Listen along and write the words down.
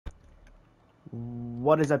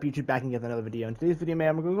What is up, YouTube? Back again with another video. In today's video,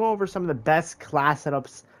 man, we're going to go over some of the best class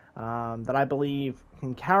setups that I believe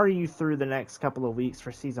can carry you through the next couple of weeks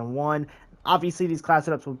for Season 1. Obviously, these class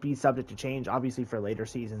setups will be subject to change, obviously, for later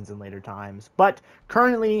seasons and later times. But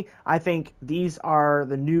currently, I think these are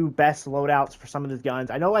the new best loadouts for some of these guns.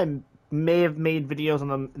 I know I may have made videos on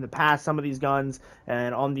them in the past, some of these guns,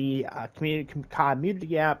 and on the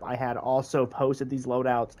community app, I had also posted these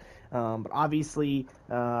loadouts. But obviously,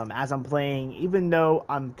 as I'm playing, even though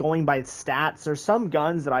I'm going by stats, there's some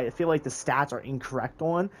guns that I feel like the stats are incorrect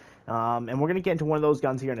on. And we're going to get into one of those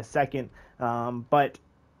guns here in a second. But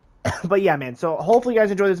yeah, man, so hopefully you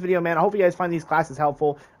guys enjoy this video, man. I hope you guys find these classes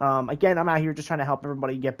helpful. Again, I'm out here just trying to help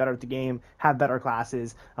everybody get better at the game, have better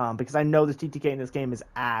classes, because I know this TTK in this game is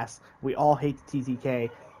ass. We all hate the TTK.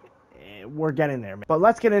 We're getting there, man. But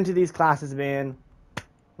let's get into these classes, man,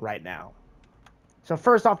 right now. So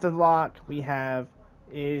first off the block, we have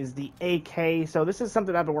is the AK. So this is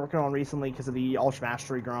something I've been working on recently because of the Ultra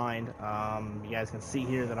Mastery grind. You guys can see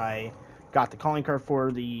here that I got the calling card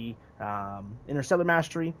for the Interstellar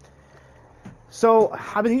Mastery. So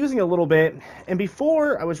I've been using it a little bit, and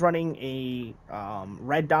before I was running a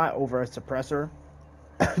red dot over a suppressor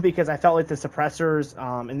because I felt like the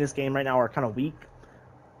suppressors in this game right now are kind of weak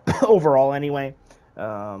overall anyway.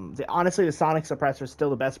 Honestly, the Sonic suppressor is still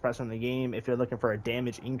the best suppressor in the game if you're looking for a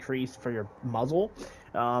damage increase for your muzzle.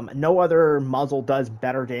 No other muzzle does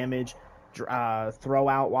better damage throw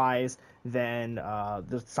out wise than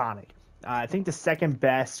the Sonic. I think the second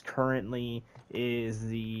best currently is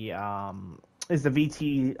the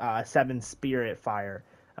VT7 Spirit Fire.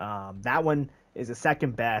 That one is the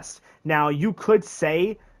second best. Now you could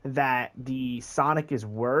say that the Sonic is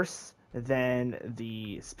worse than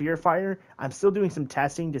the Spearfire. I'm still doing some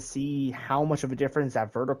testing to see how much of a difference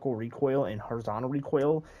that vertical recoil and horizontal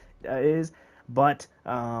recoil is, but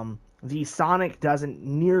the Sonic doesn't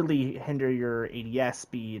nearly hinder your ADS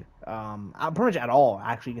speed, pretty much at all.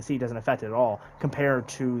 Actually, you can see it doesn't affect it at all compared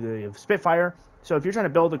to the Spitfire. So if you're trying to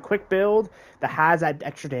build a quick build that has that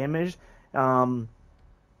extra damage, then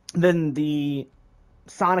the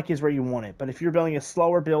Sonic is where you want it. But if you're building a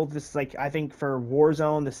slower build, this is like, I think for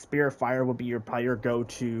Warzone, the Spearfire would be probably your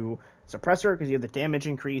go-to suppressor because you have the damage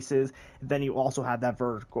increases. Then you also have that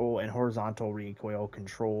vertical and horizontal recoil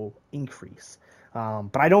control increase.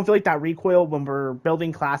 But I don't feel like that recoil, when we're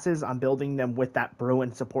building classes, I'm building them with that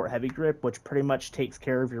Bruen support heavy grip, which pretty much takes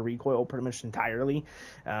care of your recoil pretty much entirely.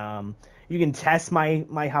 You can test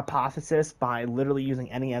my hypothesis by literally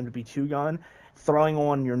using any MW2 gun, throwing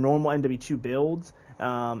on your normal MW2 builds,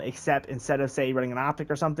 except instead of, say, running an optic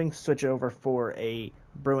or something, switch over for a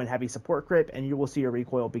Bruen heavy support grip, and you will see your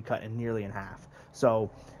recoil be cut in nearly in half. So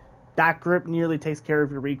that grip nearly takes care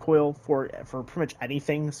of your recoil for pretty much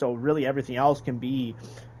anything. So really everything else can be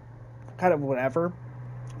kind of whatever.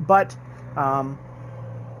 But I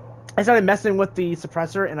started messing with the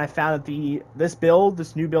suppressor, and I found that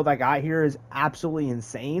this new build I got here is absolutely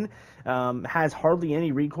insane. Has hardly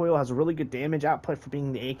any recoil, has a really good damage output for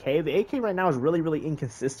being the AK. The AK right now is really, really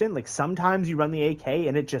inconsistent. Like, sometimes you run the AK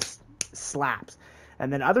and it just slaps.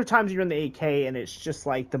 And then other times you run the AK and it's just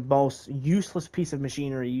like the most useless piece of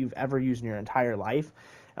machinery you've ever used in your entire life.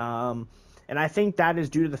 And I think that is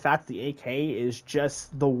due to the fact that the AK is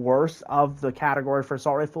just the worst of the category for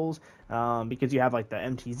assault rifles, because you have like the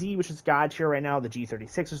MTZ, which is god tier right now, the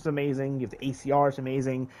G36 is amazing, you have the ACR is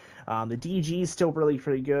amazing, the DG is still really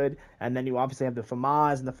pretty good, and then you obviously have the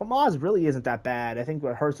FAMAS, and the FAMAS really isn't that bad. I think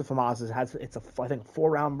what hurts the FAMAS is it's a I think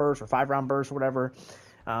 4-round burst or 5-round burst or whatever.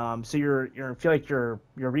 So you feel like your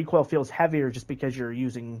recoil feels heavier just because you're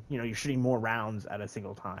using, you're shooting more rounds at a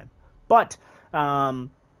single time. But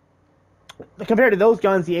compared to those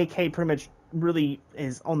guns, the AK pretty much really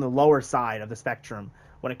is on the lower side of the spectrum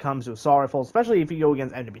when it comes to assault rifles, especially if you go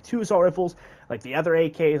against MW2 assault rifles. Like, the other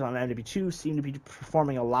AKs on MW2 seem to be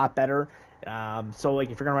performing a lot better. So like,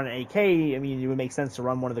 if you're gonna run an AK, I mean, it would make sense to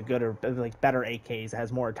run one of the good or like better AKs that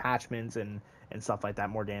has more attachments and stuff like that,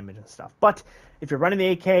 more damage and stuff. But if you're running the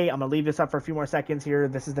AK, I'm gonna leave this up for a few more seconds here.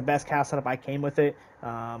 This is the best cast setup I came with it.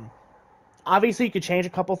 Obviously, you could change a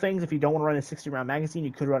couple things. If you don't want to run a 60-round magazine,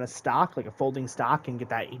 you could run a stock, like a folding stock, and get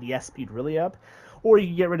that ADS speed really up. Or you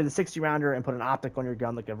can get rid of the 60-rounder and put an optic on your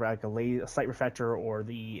gun, like a sight reflector or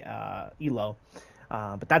the ELO.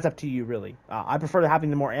 But that's up to you, really. I prefer having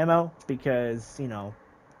the more ammo because,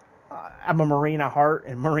 I'm a Marine at heart,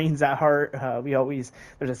 and Marines at heart, there's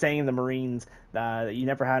a saying in the Marines that you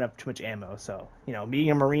never had too much ammo. So, being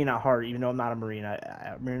a Marine at heart, even though I'm not a Marine,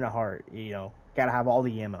 Marine at heart, gotta have all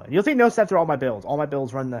the ammo. You'll see no set through all my builds. All my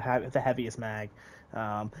builds run the heaviest mag,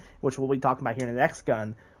 which we'll be talking about here in the next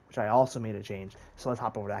gun, which I also made a change. So let's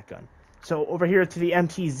hop over that gun. So over here to the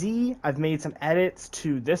MTZ, I've made some edits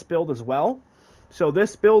to this build as well. So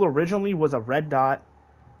this build originally was a red dot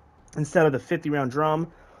instead of the 50-round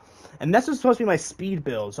drum. And this was supposed to be my speed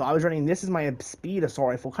build. So I was running, this is my speed assault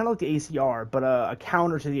rifle, kind of like the ACR, but a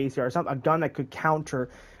counter to the ACR. A gun that could counter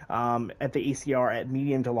at the ACR at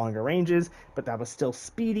medium to longer ranges, but that was still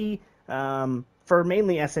speedy. For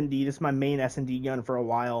mainly S&D, this is my main S&D gun for a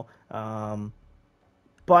while.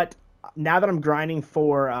 But now that I'm grinding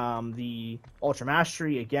for the Ultra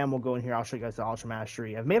Mastery, again, we'll go in here. I'll show you guys the Ultra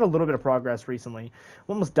Mastery. I've made a little bit of progress recently.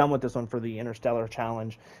 I'm almost done with this one for the Interstellar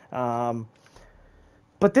Challenge.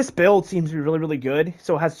 But this build seems to be really, really good.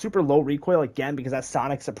 So it has super low recoil, again, because that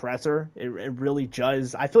sonic suppressor, it really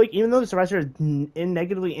does. I feel like even though the suppressor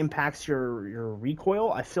negatively impacts your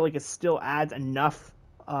recoil, I feel like it still adds enough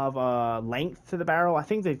of length to the barrel. I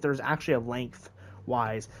think that there's actually a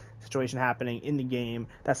length-wise situation happening in the game.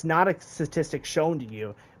 That's not a statistic shown to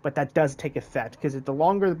you, but that does take effect, because the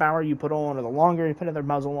longer the barrel you put on, or the longer you put another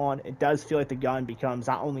muzzle on, it does feel like the gun becomes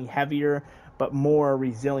not only heavier, but more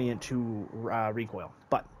resilient to recoil.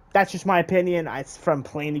 But that's just my opinion. It's from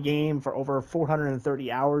playing the game for over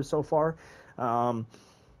 430 hours so far. And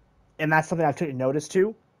that's something I've taken notice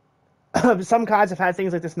to. Some CODs have had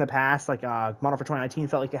things like this in the past, like Modern Warfare 2019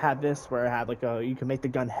 felt like it had this, where it had like you can make the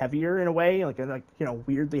gun heavier in a way, like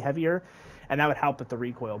weirdly heavier, and that would help with the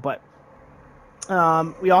recoil. But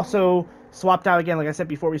we also swapped out, again, like I said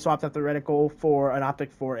before, we swapped out the reticle for an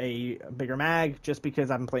optic for a bigger mag, just because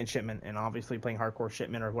I've been playing Shipment, and obviously playing hardcore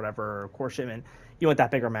Shipment or whatever, or core Shipment, you want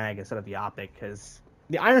that bigger mag instead of the optic, because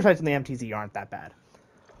the iron sights and the MTZ aren't that bad.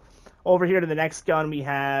 Over here to the next gun we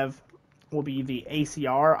have will be the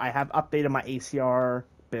ACR. I have updated my ACR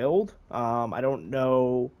build. I don't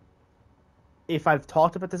know if I've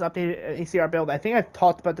talked about this updated ACR build. I think I've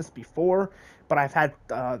talked about this before, but I've had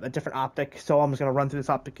a different optic, so I'm just going to run through this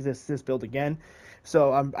optic, this build again.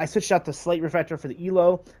 So I switched out the slate reflector for the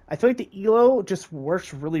ELO. I feel like the ELO just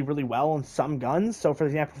works really, really well on some guns. So for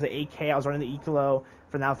example, for the AK, I was running the ELO.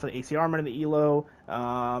 For the ACR, I'm running the ELO.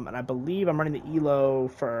 And I believe I'm running the ELO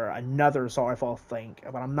for another assault rifle, I think,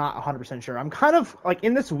 but I'm not 100% sure. I'm kind of like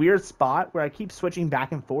in this weird spot where I keep switching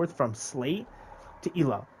back and forth from slate to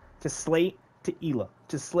ELO, to slate to ELO,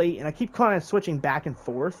 to slate, and I keep kind of switching back and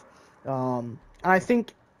forth. And I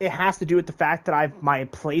think it has to do with the fact that my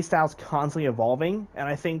playstyle's constantly evolving, and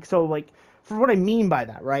I think so. Like, for what I mean by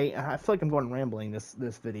that, right? I feel like I'm going rambling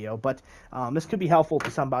this video, but this could be helpful to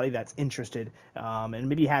somebody that's interested and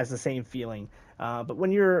maybe has the same feeling. But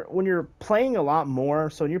when you're playing a lot more,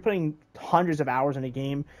 so when you're putting hundreds of hours in a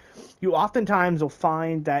game, you oftentimes will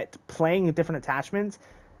find that playing different attachments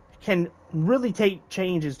can really take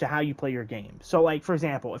changes to how you play your game. So, like, for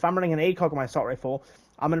example, if I'm running an ACOG with my assault rifle,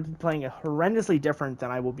 I'm going to be playing it horrendously different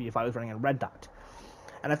than I will be if I was running a red dot.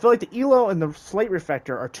 And I feel like the ELO and the slate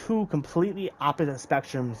reflector are two completely opposite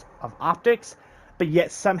spectrums of optics, but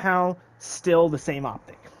yet somehow still the same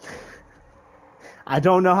optic. I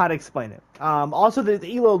don't know how to explain it. Also,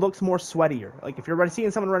 the ELO looks more sweatier. Like, if you're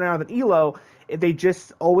seeing someone running around with an ELO, they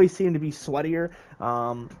just always seem to be sweatier.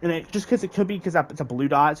 And just because it could be because it's a blue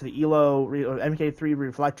dot, so the ELO or MK3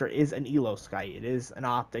 reflector is an ELO sight. It is an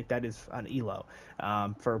optic that is an ELO.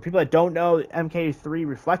 For people that don't know, MK3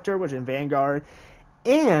 reflector was in Vanguard,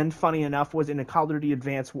 and funny enough, was in a Call of Duty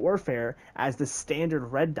Advanced Warfare as the standard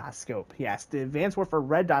red dot scope. Yes, the Advanced Warfare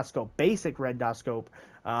red dot scope, basic red dot scope,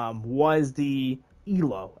 was the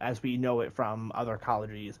ELO as we know it from other Call of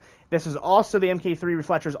Duties. This is also the MK3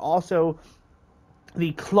 reflector is also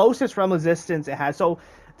the closest run resistance it has. So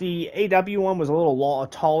the AW one was a little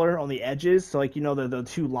taller on the edges. So, like, the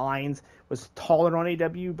two lines was taller on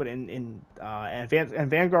AW, but in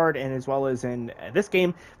Vanguard and as well as in this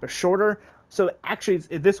game, they're shorter. So actually,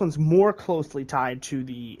 this one's more closely tied to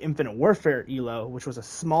the Infinite Warfare ELO, which was a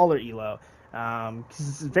smaller ELO.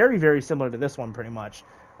 It's very, very similar to this one, pretty much.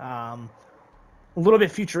 A little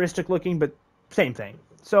bit futuristic looking, but same thing.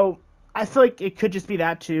 So I feel like it could just be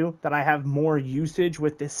that too, that I have more usage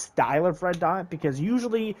with this style of red dot, because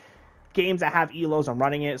usually games that have ELOs, I'm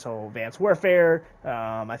running it. So Advanced Warfare,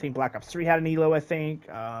 I think Black Ops 3 had an ELO, I think.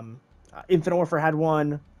 Infinite Warfare had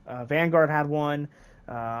one. Vanguard had one.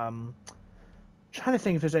 Trying to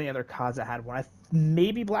think if there's any other CODs that had one.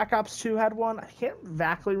 Maybe Black Ops 2 had one. I can't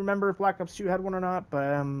exactly remember if Black Ops 2 had one or not, but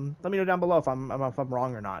let me know down below if I'm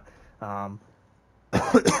wrong or not.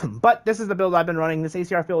 But this is the build I've been running. This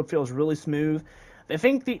ACR build feels really smooth. I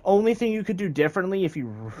think the only thing you could do differently if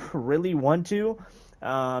you really want to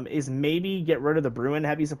is maybe get rid of the Bruin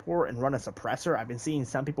heavy support and run a suppressor. I've been seeing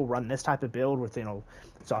some people run this type of build with,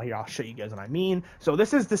 so here I'll show you guys what I mean. So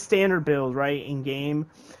this is the standard build, right, in game.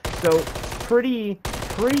 So pretty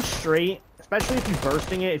pretty straight, especially if you're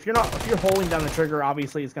bursting it. If you're holding down the trigger,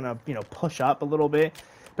 obviously it's gonna, you know, push up a little bit.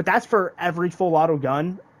 But that's for every full auto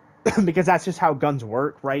gun, because that's just how guns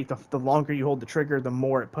work, right? The longer you hold the trigger, the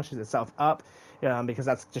more it pushes itself up, because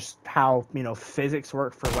that's just how, you know, physics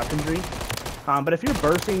work for weaponry. But if you're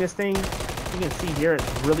bursting this thing, you can see here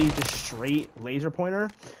it's really just straight laser pointer.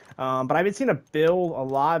 But I've been seeing a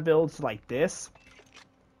lot of builds like this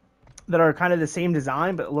that are kind of the same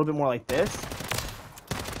design, but a little bit more like this.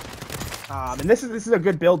 And this is a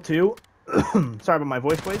good build too. Sorry about my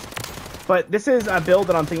voice, boys. But this is a build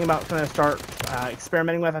that I'm thinking about trying to start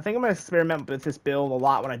experimenting with. I think I'm going to experiment with this build a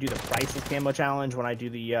lot when I do the Priceless Camo Challenge, when I do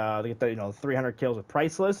the 300 kills with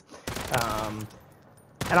Priceless.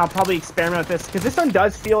 And I'll probably experiment with this, because this one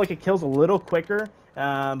does feel like it kills a little quicker.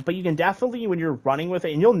 But you can definitely, when you're running with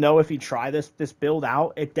it, and you'll know if you try this build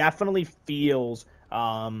out, it definitely feels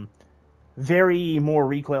very more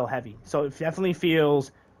recoil heavy. So it definitely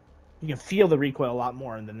feels, you can feel the recoil a lot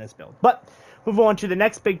more than this build. But move on to the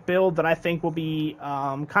next big build that I think will be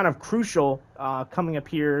kind of crucial coming up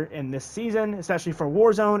here in this season, especially for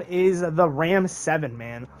Warzone, is the Ram 7,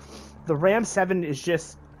 man. The Ram 7 is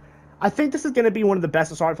just, I think this is going to be one of the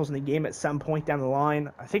best assault rifles in the game at some point down the line.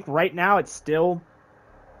 I think right now it's still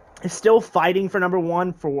fighting for number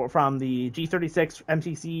one from the G36,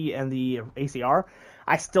 MCC, and the ACR.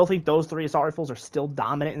 I still think those three assault rifles are still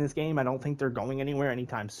dominant in this game. I don't think they're going anywhere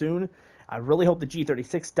anytime soon. I really hope the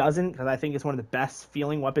G36 doesn't, because I think it's one of the best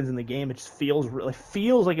feeling weapons in the game. It just feels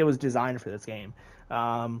like it was designed for this game.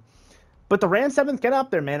 But the Ram 7 get up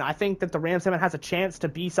there, man. I think that the Ram 7 has a chance to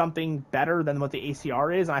be something better than what the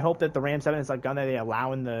ACR is, and I hope that the Ram 7 is a gun that they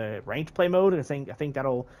allow in the ranked play mode. I think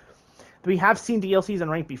that'll. We have seen DLCs in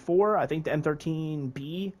ranked before. I think the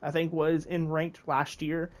M13B, I think, was in ranked last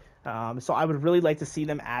year. So I would really like to see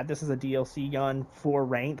them add this as a DLC gun for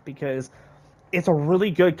ranked, because it's a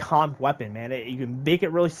really good comp weapon, man. You can make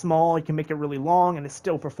it really small, you can make it really long, and it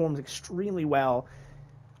still performs extremely well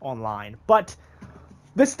online. But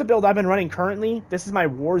this is the build I've been running currently. This is my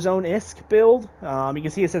Warzone-esque build. You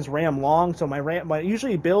can see it says Ram long, so my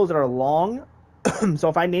usually builds that are long. So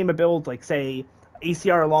if I name a build like, say,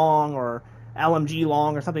 ACR long or LMG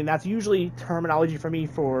long or something, that's usually terminology for me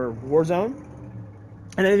for Warzone.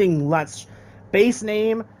 And anything less base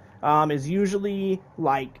name is usually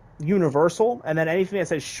like universal, and then anything that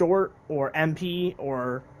says short or MP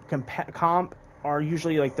or comp are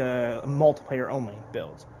usually like the multiplayer only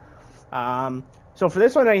builds. So for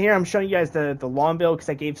this one right here, I'm showing you guys the long build, because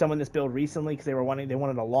I gave someone this build recently because they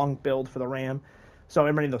wanted a long build for the Ram. So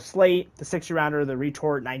I'm running the Slate, the 60-rounder, the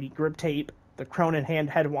Retort 90 grip tape, the Cronin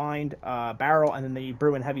headwind barrel, and then the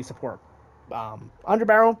Bruin heavy support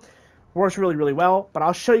underbarrel. Works really, really well. But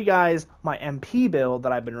I'll show you guys my MP build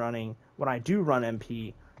that I've been running when I do run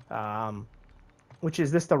MP, which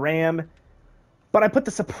is the Ram. But I put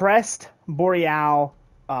the suppressed Boreal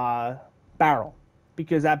barrel,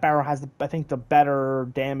 because that barrel has, I think, the better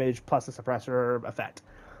damage plus the suppressor effect.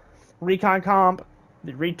 Recon comp,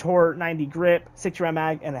 the Retort 90 grip, 6-round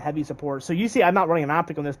mag, and a heavy support. So you see I'm not running an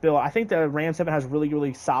optic on this build. I think the Ram 7 has really,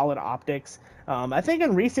 really solid optics. I think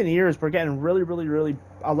in recent years we're getting really, really, really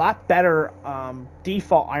a lot better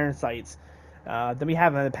default iron sights than we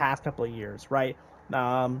have in the past couple of years, right?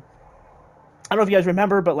 I don't know if you guys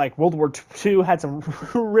remember, but like World War II had some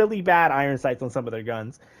really bad iron sights on some of their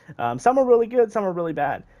guns. Some are really good, some are really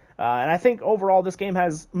bad. And I think overall this game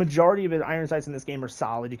has, majority of the iron sights in this game are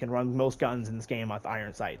solid. You can run most guns in this game with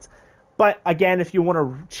iron sights. But again, if you want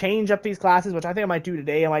to change up these classes, which I think I might do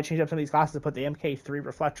today, I might change up some of these classes to put the MK3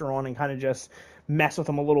 reflector on and kind of just mess with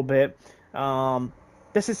them a little bit.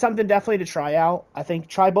 This is something definitely to try out. I think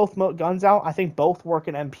try both guns out. I think both work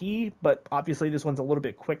in MP, but obviously this one's a little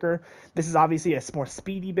bit quicker. This is obviously a more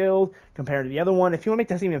speedy build compared to the other one. If you want to make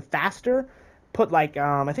this even faster, put like,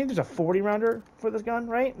 I think there's a 40-rounder for this gun,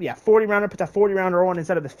 right? Yeah, 40-rounder. Put that 40-rounder on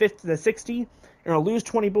instead of the 60. You're going to lose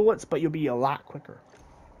 20 bullets, but you'll be a lot quicker.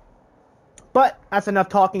 But that's enough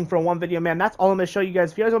talking for one video, man. That's all I'm going to show you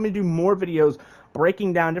guys. If you guys want me to do more videos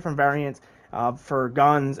breaking down different variants for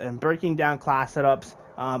guns and breaking down class setups,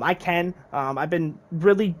 I can. I've been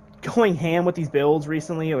really going ham with these builds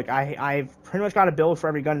recently. Like I've pretty much got a build for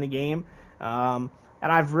every gun in the game. And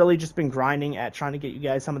I've really just been grinding at trying to get you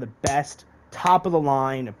guys some of the best top of the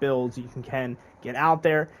line builds you can get out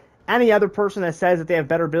there. Any other person that says that they have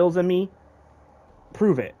better builds than me,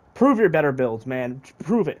 prove it. Prove your better builds, man.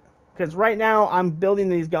 Prove it. Because right now I'm building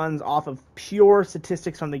these guns off of pure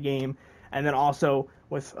statistics from the game, and then also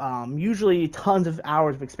with usually tons of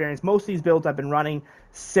hours of experience. Most of these builds I've been running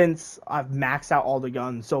since I've maxed out all the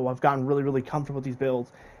guns, so I've gotten really, really comfortable with these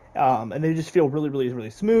builds. And they just feel really, really, really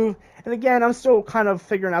smooth. And again, I'm still kind of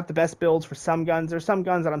figuring out the best builds for some guns. There's some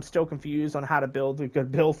guns that I'm still confused on how to build a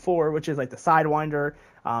good build for, which is like the Sidewinder,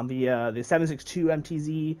 the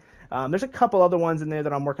 7.62 MTZ. There's a couple other ones in there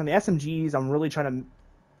that I'm working on. The SMGs, I'm really trying to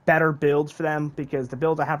better builds for them because the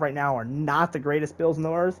builds I have right now are not the greatest builds in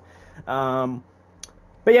the earth.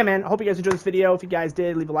 But yeah, man, I hope you guys enjoyed this video. If you guys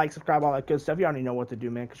did, leave a like, subscribe, all that good stuff. You already know what to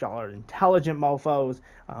do, man, because y'all are intelligent mofos.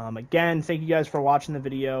 Again, thank you guys for watching the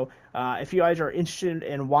video. If you guys are interested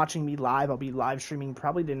in watching me live, I'll be live streaming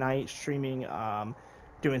probably tonight,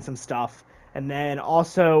 doing some stuff. And then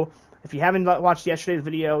also, if you haven't watched yesterday's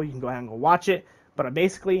video, you can go ahead and go watch it. But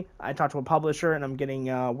basically, I talked to a publisher, and I'm getting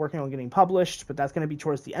working on getting published, but that's going to be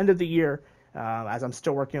towards the end of the year. As I'm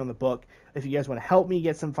still working on the book. If you guys want to help me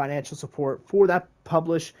get some financial support for that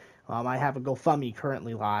publish, I have a GoFundMe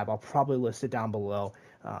currently live. I'll probably list it down below.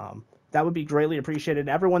 That would be greatly appreciated.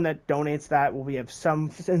 Everyone that donates that will have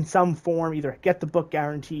in some form either get the book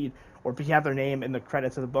guaranteed, or if you have their name in the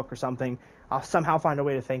credits of the book or something, I'll somehow find a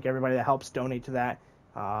way to thank everybody that helps donate to that.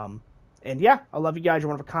 And yeah, I love you guys. You're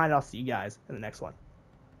one of a kind. I'll see you guys in the next one.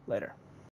 Later.